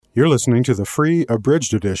You're listening to the free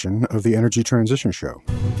abridged edition of the Energy Transition Show.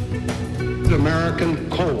 American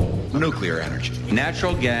coal, nuclear energy,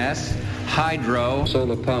 natural gas, hydro,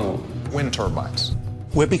 solar power, wind turbines.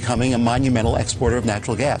 We're becoming a monumental exporter of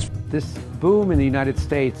natural gas. This boom in the United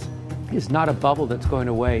States is not a bubble that's going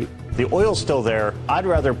away. The oil's still there. I'd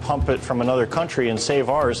rather pump it from another country and save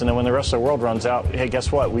ours, and then when the rest of the world runs out, hey,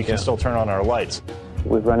 guess what? We can still turn on our lights.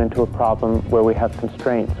 We've run into a problem where we have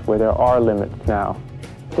constraints, where there are limits now.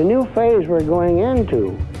 The new phase we're going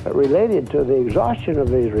into, related to the exhaustion of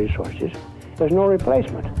these resources, there's no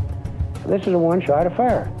replacement. This is a one-shot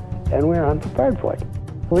affair, and we're unprepared for it.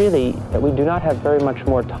 Really, we do not have very much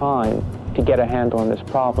more time to get a handle on this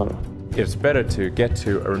problem. It's better to get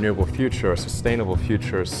to a renewable future, a sustainable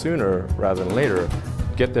future sooner rather than later.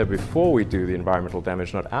 Get there before we do the environmental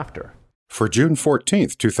damage, not after. For June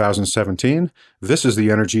 14th, 2017, this is the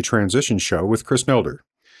Energy Transition Show with Chris Nilder.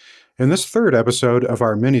 In this third episode of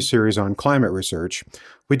our mini-series on climate research,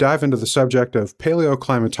 we dive into the subject of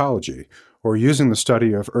paleoclimatology, or using the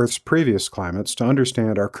study of Earth's previous climates to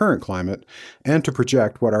understand our current climate and to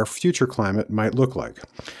project what our future climate might look like.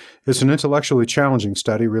 It's an intellectually challenging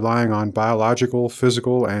study relying on biological,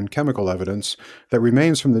 physical, and chemical evidence that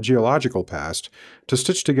remains from the geological past to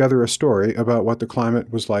stitch together a story about what the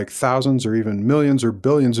climate was like thousands or even millions or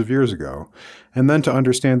billions of years ago, and then to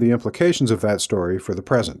understand the implications of that story for the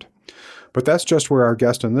present. But that's just where our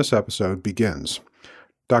guest in this episode begins.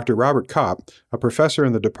 Dr. Robert Kopp, a professor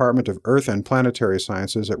in the Department of Earth and Planetary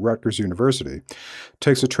Sciences at Rutgers University,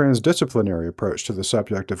 takes a transdisciplinary approach to the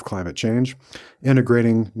subject of climate change,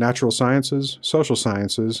 integrating natural sciences, social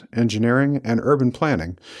sciences, engineering, and urban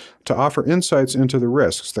planning to offer insights into the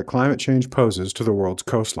risks that climate change poses to the world's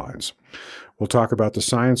coastlines. We'll talk about the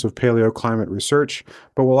science of paleoclimate research,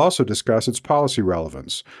 but we'll also discuss its policy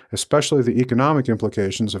relevance, especially the economic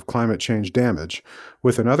implications of climate change damage,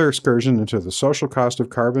 with another excursion into the social cost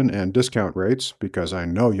of carbon and discount rates, because I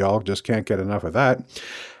know y'all just can't get enough of that,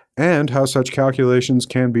 and how such calculations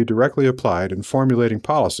can be directly applied in formulating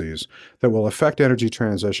policies that will affect energy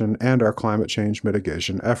transition and our climate change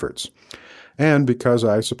mitigation efforts. And because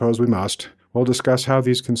I suppose we must, we'll discuss how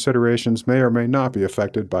these considerations may or may not be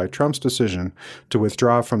affected by Trump's decision to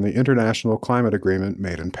withdraw from the international climate agreement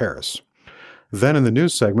made in Paris. Then in the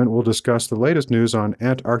news segment, we'll discuss the latest news on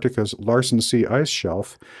Antarctica's Larsen C ice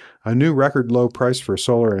shelf, a new record low price for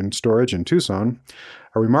solar and storage in Tucson,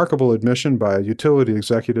 a remarkable admission by a utility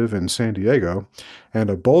executive in San Diego, and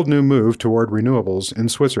a bold new move toward renewables in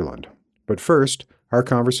Switzerland. But first, our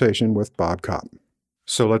conversation with Bob Kopp.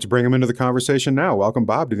 So let's bring him into the conversation now. Welcome,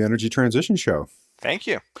 Bob, to the Energy Transition Show. Thank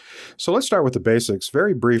you. So let's start with the basics.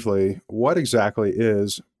 Very briefly, what exactly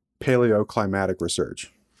is paleoclimatic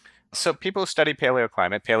research? So people who study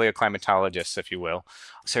paleoclimate, paleoclimatologists, if you will,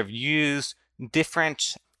 sort of use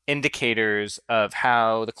different indicators of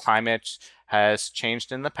how the climate has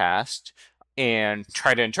changed in the past and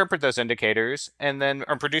try to interpret those indicators, and then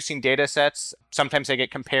are producing data sets. Sometimes they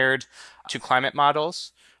get compared to climate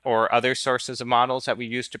models or other sources of models that we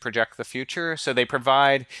use to project the future. So they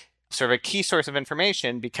provide sort of a key source of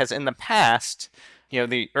information because in the past,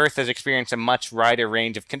 the Earth has experienced a much wider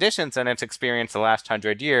range of conditions than it's experienced the last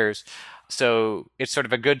 100 years. So it's sort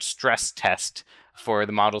of a good stress test for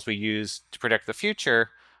the models we use to predict the future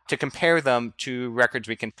to compare them to records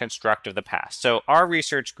we can construct of the past. So our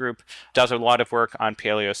research group does a lot of work on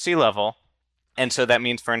paleo sea level. And so that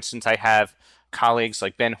means, for instance, I have colleagues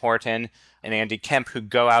like Ben Horton and Andy Kemp who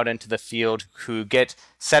go out into the field, who get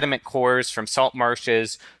sediment cores from salt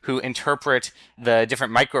marshes, who interpret the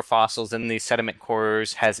different microfossils in these sediment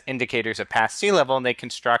cores as indicators of past sea level, and they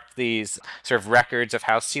construct these sort of records of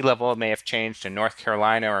how sea level may have changed in North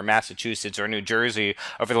Carolina or Massachusetts or New Jersey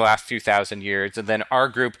over the last few thousand years. And then our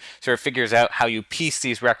group sort of figures out how you piece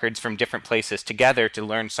these records from different places together to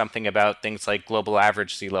learn something about things like global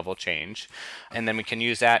average sea level change. And then we can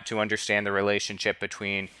use that to understand the relationship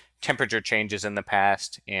between temperature changes in the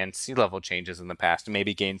past and sea level changes in the past, and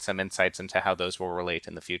maybe gain some insights into how those will relate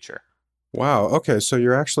in the future. Wow. Okay. So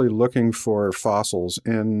you're actually looking for fossils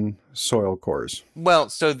in soil cores. Well,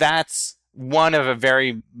 so that's one of a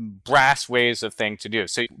very brass ways of thing to do.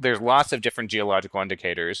 So there's lots of different geological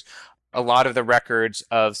indicators. A lot of the records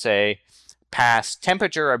of, say, past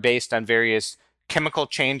temperature are based on various chemical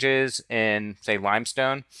changes in, say,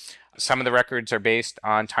 limestone. Some of the records are based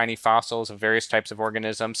on tiny fossils of various types of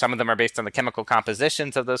organisms. Some of them are based on the chemical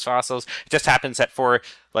compositions of those fossils. It just happens that for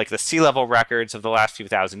like the sea level records of the last few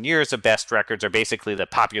thousand years, the best records are basically the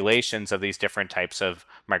populations of these different types of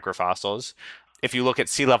microfossils. If you look at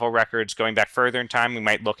sea level records going back further in time, we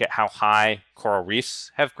might look at how high coral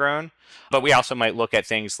reefs have grown. But we also might look at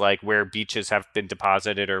things like where beaches have been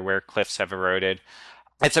deposited or where cliffs have eroded.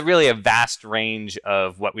 It's really a vast range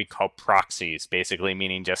of what we call proxies, basically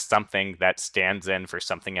meaning just something that stands in for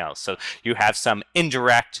something else. So you have some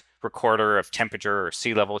indirect recorder of temperature or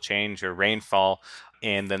sea level change or rainfall,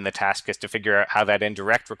 and then the task is to figure out how that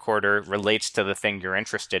indirect recorder relates to the thing you're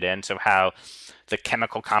interested in. So how the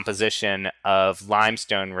chemical composition of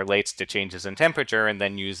limestone relates to changes in temperature, and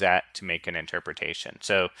then use that to make an interpretation.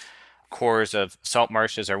 So cores of salt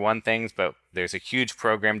marshes are one thing, but there's a huge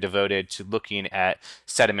program devoted to looking at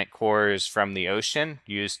sediment cores from the ocean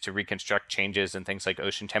used to reconstruct changes in things like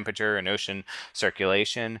ocean temperature and ocean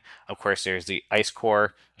circulation. Of course, there's the ice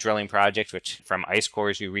core drilling project, which from ice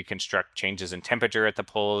cores you reconstruct changes in temperature at the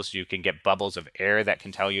poles. You can get bubbles of air that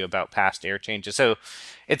can tell you about past air changes. So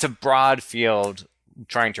it's a broad field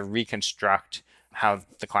trying to reconstruct how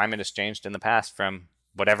the climate has changed in the past from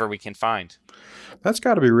whatever we can find. That's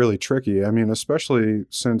got to be really tricky. I mean, especially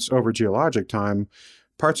since over geologic time,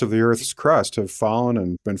 parts of the Earth's crust have fallen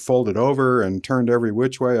and been folded over and turned every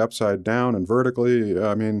which way, upside down and vertically.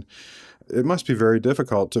 I mean, it must be very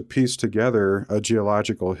difficult to piece together a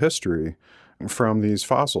geological history from these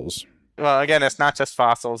fossils. Well, again, it's not just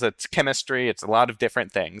fossils, it's chemistry, it's a lot of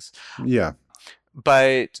different things. Yeah.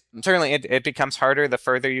 But certainly it becomes harder the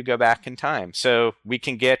further you go back in time. So we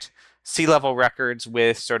can get sea level records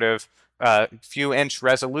with sort of few inch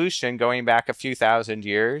resolution going back a few thousand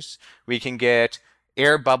years. We can get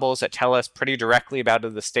air bubbles that tell us pretty directly about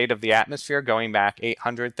the state of the atmosphere going back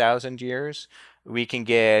 800,000 years. We can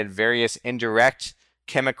get various indirect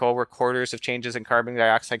chemical recorders of changes in carbon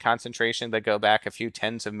dioxide concentration that go back a few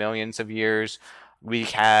tens of millions of years. We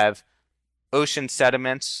have ocean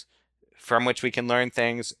sediments from which we can learn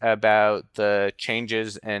things about the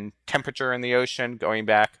changes in temperature in the ocean going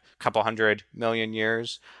back a couple 100 million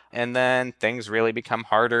years. And then things really become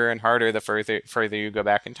harder and harder the further you go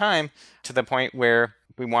back in time, to the point where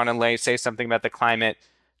we want to say something about the climate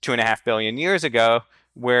 2.5 billion years ago.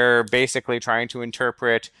 We're basically trying to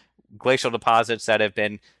interpret glacial deposits that have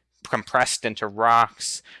been compressed into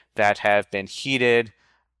rocks, that have been heated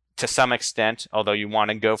to some extent, although you want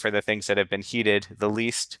to go for the things that have been heated the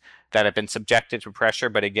least, that have been subjected to pressure.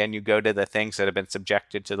 But again, you go to the things that have been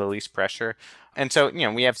subjected to the least pressure. And so,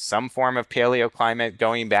 we have some form of paleoclimate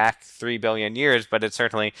going back 3 billion years, but it's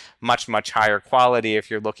certainly much, much higher quality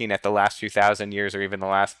if you're looking at the last few thousand years or even the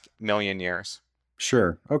last million years.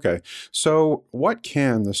 Sure. Okay. So what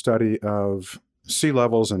can the study of sea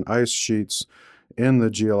levels and ice sheets in the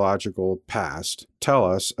geological past tell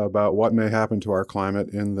us about what may happen to our climate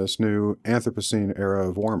in this new Anthropocene era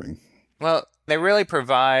of warming? Well, they really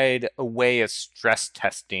provide a way of stress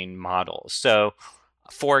testing models. So,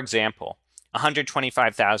 for example,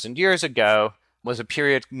 125,000 years ago was a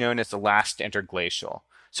period known as the last interglacial.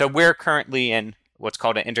 So we're currently in what's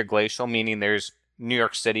called an interglacial, meaning there's New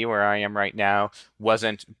York City, where I am right now,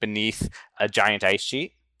 wasn't beneath a giant ice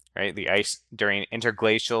sheet. Right, the ice during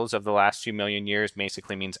interglacials of the last few million years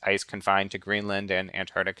basically means ice confined to Greenland and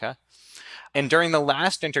Antarctica. And during the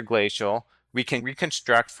last interglacial, we can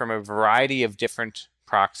reconstruct from a variety of different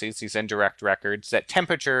proxies, these indirect records, that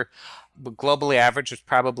temperature globally average was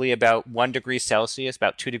probably about 1 degree Celsius,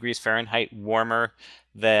 about 2 degrees Fahrenheit warmer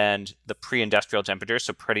than the pre-industrial temperature,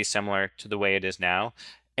 so pretty similar to the way it is now.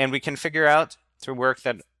 And we can figure out through work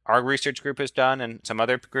that our research group has done, and some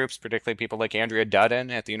other groups, particularly people like Andrea Dudden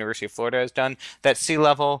at the University of Florida has done, that sea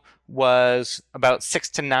level was about 6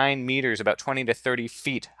 to 9 meters, about 20 to 30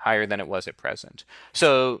 feet higher than it was at present.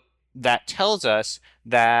 So that tells us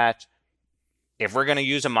that if we're going to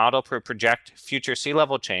use a model to project future sea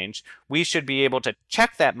level change, we should be able to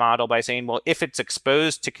check that model by saying, well, if it's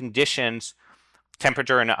exposed to conditions,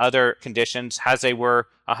 temperature and other conditions, as they were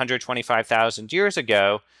 125,000 years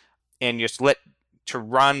ago, and just let to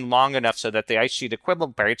run long enough so that the ice sheet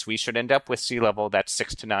equilibrates, we should end up with sea level that's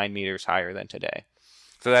 6 to 9 meters higher than today.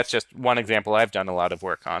 So that's just one example I've done a lot of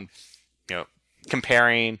work on,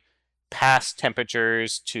 comparing past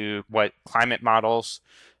temperatures to what climate models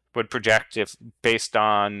would project if based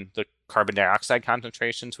on the carbon dioxide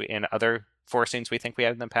concentrations and other forcings we think we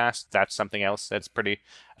had in the past. That's something else that's pretty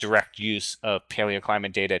direct use of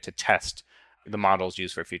paleoclimate data to test the models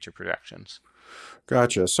used for future projections.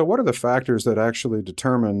 Gotcha. So what are the factors that actually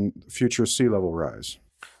determine future sea level rise?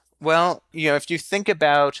 Well, if you think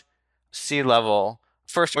about sea level,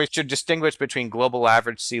 first we should distinguish between global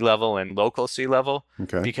average sea level and local sea level,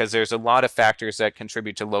 because there's a lot of factors that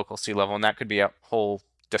contribute to local sea level, and that could be a whole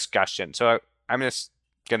discussion. So I'm going to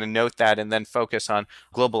going to note that and then focus on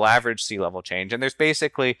global average sea level change. And there's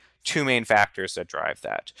basically two main factors that drive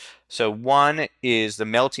that. So one is the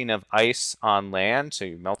melting of ice on land. So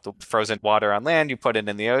you melt the frozen water on land, you put it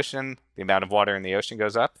in the ocean, the amount of water in the ocean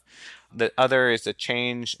goes up. The other is the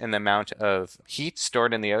change in the amount of heat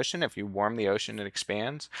stored in the ocean. If you warm the ocean, it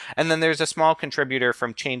expands. And then there's a small contributor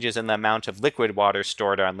from changes in the amount of liquid water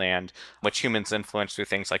stored on land, which humans influence through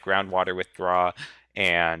things like groundwater withdrawal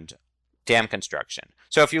and dam construction.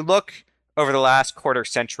 So if you look over the last quarter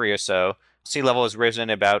century or so, sea level has risen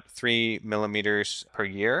about 3 millimeters per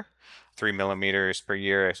year. 3 millimeters per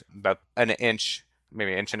year is about an inch,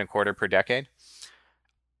 maybe an inch and a quarter per decade.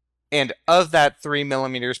 And of that 3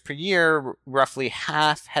 millimeters per year, roughly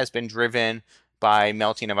half has been driven by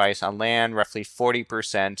melting of ice on land, roughly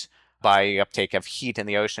 40% by uptake of heat in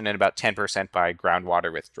the ocean, and about 10% by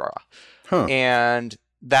groundwater withdrawal. And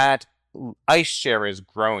that ice share is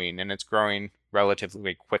growing, and it's growing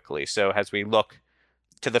relatively quickly. So as we look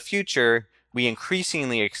to the future, we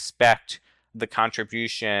increasingly expect the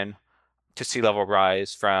contribution to sea level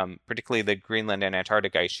rise from particularly the Greenland and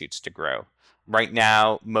Antarctic ice sheets to grow. Right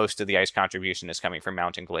now, most of the ice contribution is coming from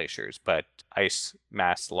mountain glaciers, but ice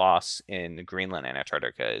mass loss in Greenland and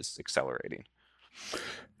Antarctica is accelerating.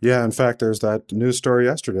 Yeah, in fact, there's that news story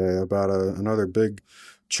yesterday about another big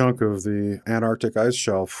chunk of the Antarctic ice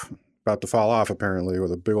shelf about to fall off, apparently,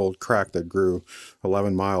 with a big old crack that grew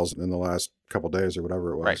 11 miles in the last couple days or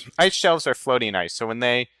whatever it was. Right. Ice shelves are floating ice, so when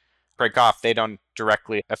they break off, they don't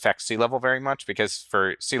directly affect sea level very much, because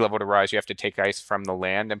for sea level to rise, you have to take ice from the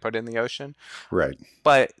land and put it in the ocean. Right.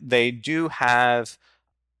 But they do have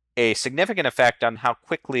a significant effect on how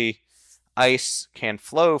quickly ice can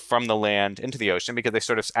flow from the land into the ocean, because they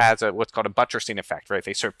sort of adds what's called a buttressing effect, right?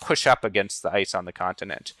 They sort of push up against the ice on the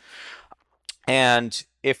continent. And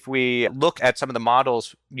if we look at some of the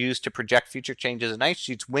models used to project future changes in ice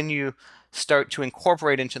sheets, when you start to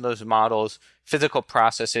incorporate into those models physical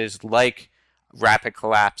processes like rapid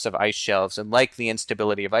collapse of ice shelves and like the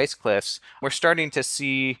instability of ice cliffs, we're starting to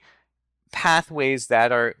see pathways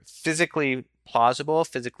that are physically plausible,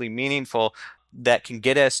 physically meaningful, that can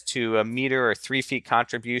get us to a meter or 3 feet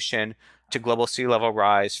contribution to global sea level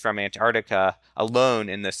rise from Antarctica alone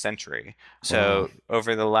in this century. So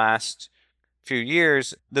over the last few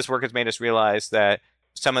years, this work has made us realize that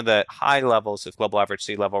some of the high levels of global average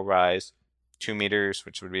sea level rise, 2 meters,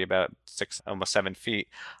 which would be about 6, almost 7 feet,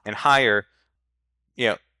 and higher,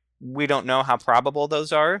 we don't know how probable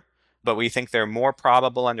those are, but we think they're more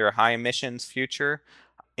probable under a high emissions future.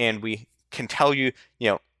 And we can tell you,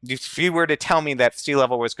 if you were to tell me that sea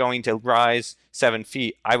level was going to rise 7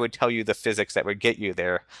 feet, I would tell you the physics that would get you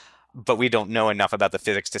there. But we don't know enough about the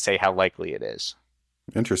physics to say how likely it is.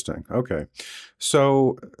 Interesting. Okay.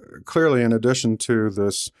 So clearly, in addition to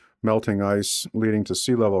this melting ice leading to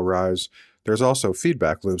sea level rise, there's also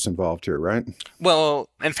feedback loops involved here, right? Well,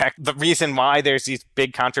 in fact, the reason why there's these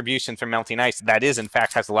big contributions from melting ice, that is, in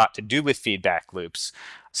fact, has a lot to do with feedback loops.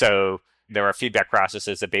 So there are feedback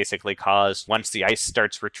processes that basically cause, once the ice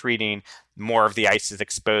starts retreating, more of the ice is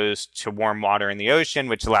exposed to warm water in the ocean,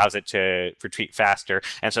 which allows it to retreat faster.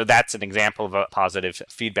 And so that's an example of a positive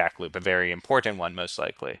feedback loop, a very important one, most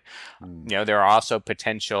likely. There are also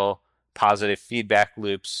potential positive feedback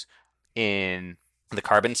loops in the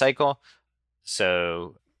carbon cycle.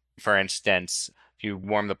 So, for instance, if you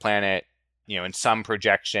warm the planet, in some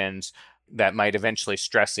projections, that might eventually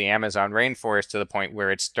stress the Amazon rainforest to the point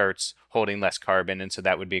where it starts holding less carbon. And so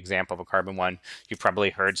that would be an example of a carbon one. You've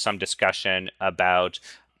probably heard some discussion about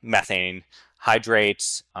methane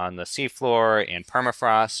hydrates on the seafloor and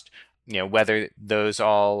permafrost, whether those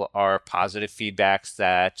all are positive feedbacks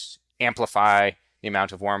that amplify the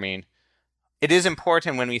amount of warming. It is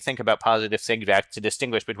important when we think about positive feedback to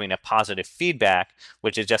distinguish between a positive feedback,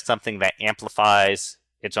 which is just something that amplifies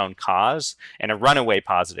its own cause, and a runaway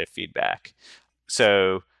positive feedback.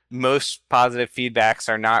 So most positive feedbacks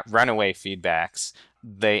are not runaway feedbacks.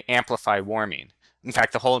 They amplify warming. In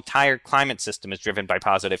fact, the whole entire climate system is driven by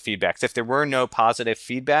positive feedbacks. If there were no positive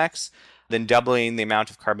feedbacks, then doubling the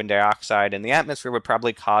amount of carbon dioxide in the atmosphere would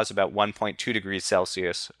probably cause about 1.2 degrees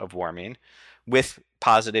Celsius of warming. With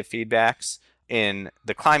positive feedbacks in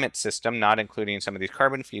the climate system, not including some of these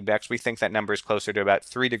carbon feedbacks, we think that number is closer to about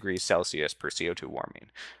 3 degrees Celsius per CO2 warming.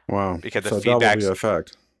 Wow. Because so the feedbacks, double the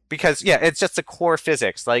effect. Because, it's just the core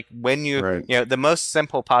physics. Like when you, the most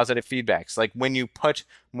simple positive feedbacks, like when you put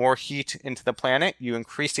more heat into the planet, you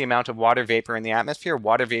increase the amount of water vapor in the atmosphere.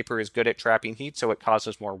 Water vapor is good at trapping heat, so it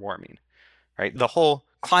causes more warming, right? The whole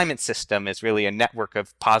climate system is really a network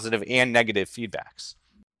of positive and negative feedbacks.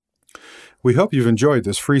 We hope you've enjoyed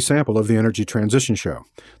this free sample of the Energy Transition Show.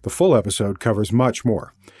 The full episode covers much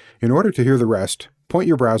more. In order to hear the rest, point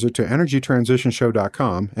your browser to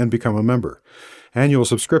energytransitionshow.com and become a member. Annual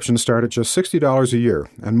subscriptions start at just $60 a year,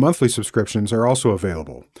 and monthly subscriptions are also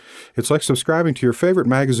available. It's like subscribing to your favorite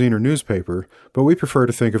magazine or newspaper, but we prefer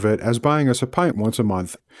to think of it as buying us a pint once a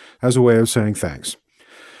month as a way of saying thanks.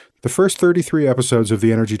 The first 33 episodes of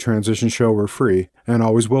the Energy Transition Show were free and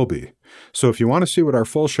always will be. So if you want to see what our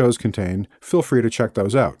full shows contain, feel free to check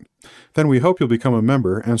those out. Then we hope you'll become a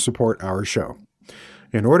member and support our show.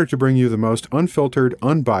 In order to bring you the most unfiltered,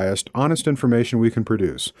 unbiased, honest information we can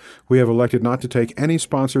produce, we have elected not to take any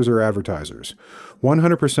sponsors or advertisers.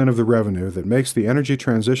 100% of the revenue that makes the Energy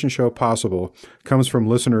Transition Show possible comes from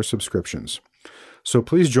listener subscriptions. So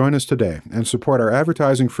please join us today and support our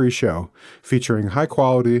advertising-free show featuring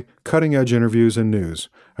high-quality, cutting-edge interviews and news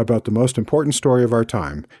about the most important story of our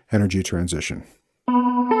time, energy transition.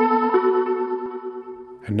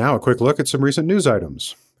 And now a quick look at some recent news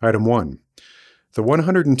items. Item 1. The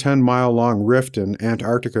 110-mile-long rift in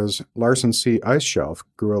Antarctica's Larsen C ice shelf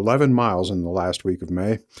grew 11 miles in the last week of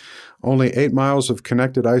May. Only 8 miles of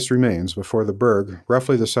connected ice remains before the berg,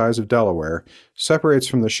 roughly the size of Delaware, separates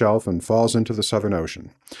from the shelf and falls into the Southern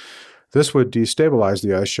Ocean. This would destabilize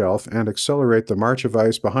the ice shelf and accelerate the march of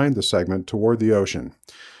ice behind the segment toward the ocean.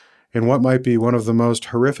 In what might be one of the most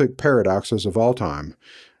horrific paradoxes of all time,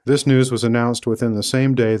 this news was announced within the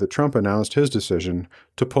same day that Trump announced his decision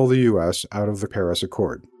to pull the U.S. out of the Paris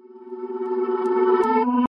Accord.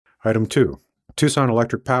 Item 2. Tucson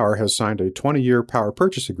Electric Power has signed a 20-year power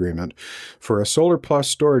purchase agreement for a solar plus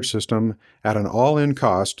storage system at an all-in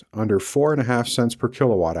cost under 4.5 cents per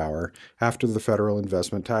kilowatt hour after the federal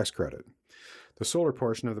investment tax credit. The solar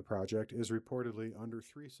portion of the project is reportedly under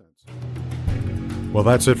 3 cents. Well,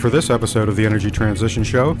 that's it for this episode of the Energy Transition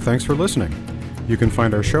Show. Thanks for listening. You can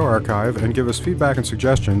find our show archive and give us feedback and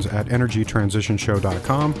suggestions at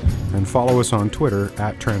energytransitionshow.com and follow us on Twitter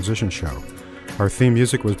 @TransitionShow. Our theme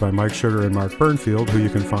music was by Mike Sugar and Mark Burnfield, who you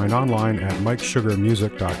can find online at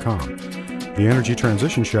MikeSugarMusic.com. The Energy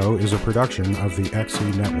Transition Show is a production of the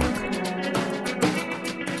XE Network.